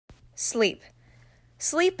Sleep.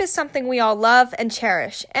 Sleep is something we all love and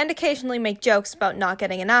cherish, and occasionally make jokes about not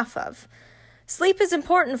getting enough of. Sleep is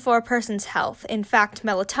important for a person's health. In fact,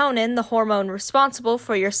 melatonin, the hormone responsible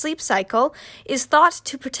for your sleep cycle, is thought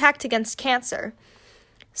to protect against cancer.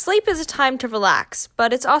 Sleep is a time to relax,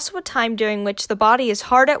 but it's also a time during which the body is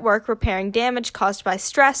hard at work repairing damage caused by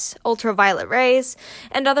stress, ultraviolet rays,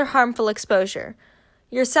 and other harmful exposure.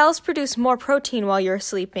 Your cells produce more protein while you're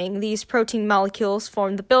sleeping. These protein molecules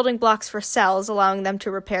form the building blocks for cells, allowing them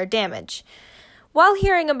to repair damage. While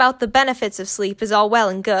hearing about the benefits of sleep is all well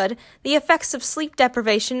and good, the effects of sleep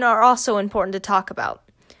deprivation are also important to talk about.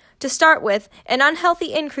 To start with, an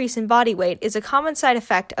unhealthy increase in body weight is a common side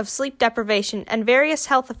effect of sleep deprivation, and various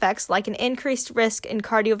health effects like an increased risk in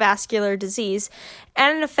cardiovascular disease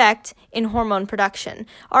and an effect in hormone production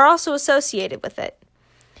are also associated with it.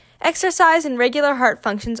 Exercise and regular heart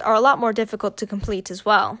functions are a lot more difficult to complete as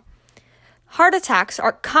well. Heart attacks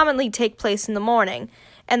commonly take place in the morning,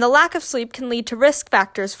 and the lack of sleep can lead to risk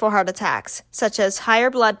factors for heart attacks, such as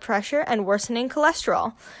higher blood pressure and worsening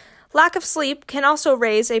cholesterol. Lack of sleep can also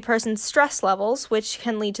raise a person's stress levels, which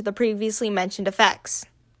can lead to the previously mentioned effects.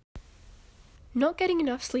 Not getting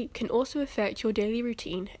enough sleep can also affect your daily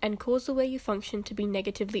routine and cause the way you function to be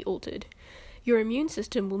negatively altered. Your immune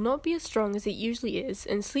system will not be as strong as it usually is,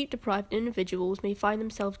 and sleep-deprived individuals may find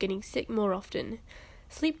themselves getting sick more often.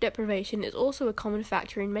 Sleep deprivation is also a common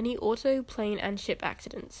factor in many auto, plane, and ship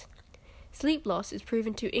accidents. Sleep loss is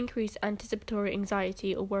proven to increase anticipatory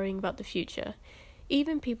anxiety or worrying about the future.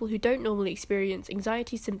 Even people who don't normally experience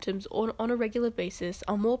anxiety symptoms on a regular basis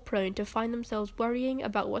are more prone to find themselves worrying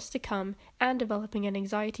about what's to come and developing an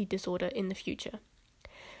anxiety disorder in the future.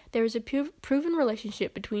 There is a proven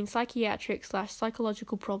relationship between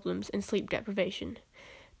psychiatric/psychological problems and sleep deprivation.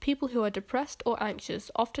 People who are depressed or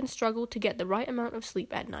anxious often struggle to get the right amount of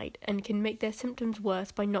sleep at night and can make their symptoms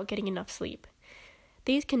worse by not getting enough sleep.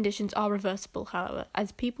 These conditions are reversible, however,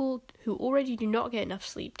 as people who already do not get enough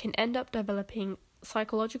sleep can end up developing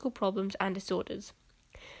psychological problems and disorders.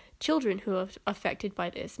 Children who are affected by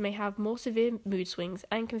this may have more severe mood swings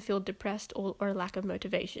and can feel depressed or a lack of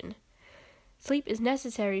motivation. Sleep is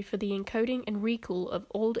necessary for the encoding and recall of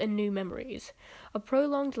old and new memories. A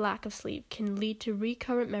prolonged lack of sleep can lead to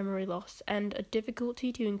recurrent memory loss and a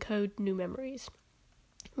difficulty to encode new memories.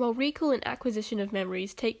 While recall and acquisition of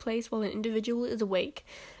memories take place while an individual is awake,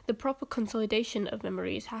 the proper consolidation of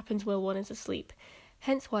memories happens while one is asleep.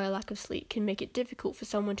 Hence why a lack of sleep can make it difficult for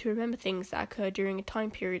someone to remember things that occur during a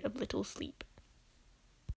time period of little sleep.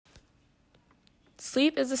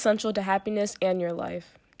 Sleep is essential to happiness and your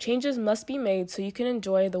life. Changes must be made so you can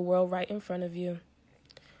enjoy the world right in front of you.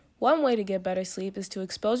 One way to get better sleep is to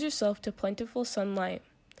expose yourself to plentiful sunlight.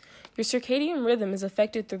 Your circadian rhythm is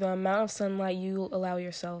affected through the amount of sunlight you allow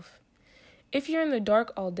yourself. If you're in the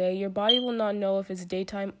dark all day, your body will not know if it's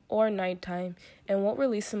daytime or nighttime and won't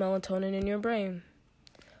release the melatonin in your brain.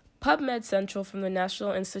 PubMed Central from the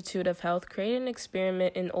National Institute of Health created an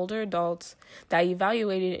experiment in older adults that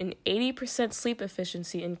evaluated an 80% sleep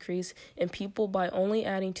efficiency increase in people by only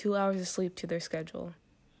adding 2 hours of sleep to their schedule.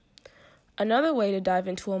 Another way to dive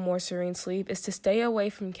into a more serene sleep is to stay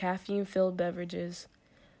away from caffeine-filled beverages.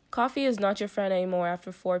 Coffee is not your friend anymore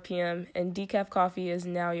after 4 p.m., and decaf coffee is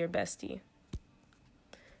now your bestie.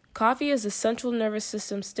 Coffee is a central nervous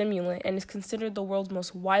system stimulant and is considered the world's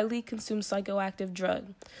most widely consumed psychoactive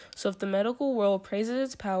drug. So if the medical world praises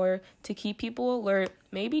its power to keep people alert,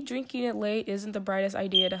 maybe drinking it late isn't the brightest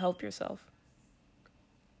idea to help yourself.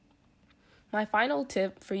 My final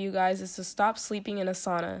tip for you guys is to stop sleeping in a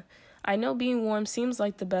sauna. I know being warm seems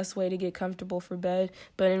like the best way to get comfortable for bed,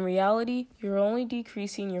 but in reality, you're only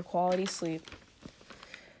decreasing your quality sleep.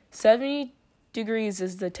 70 degrees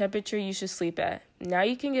is the temperature you should sleep at. Now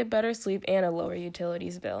you can get better sleep and a lower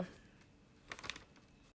utilities bill.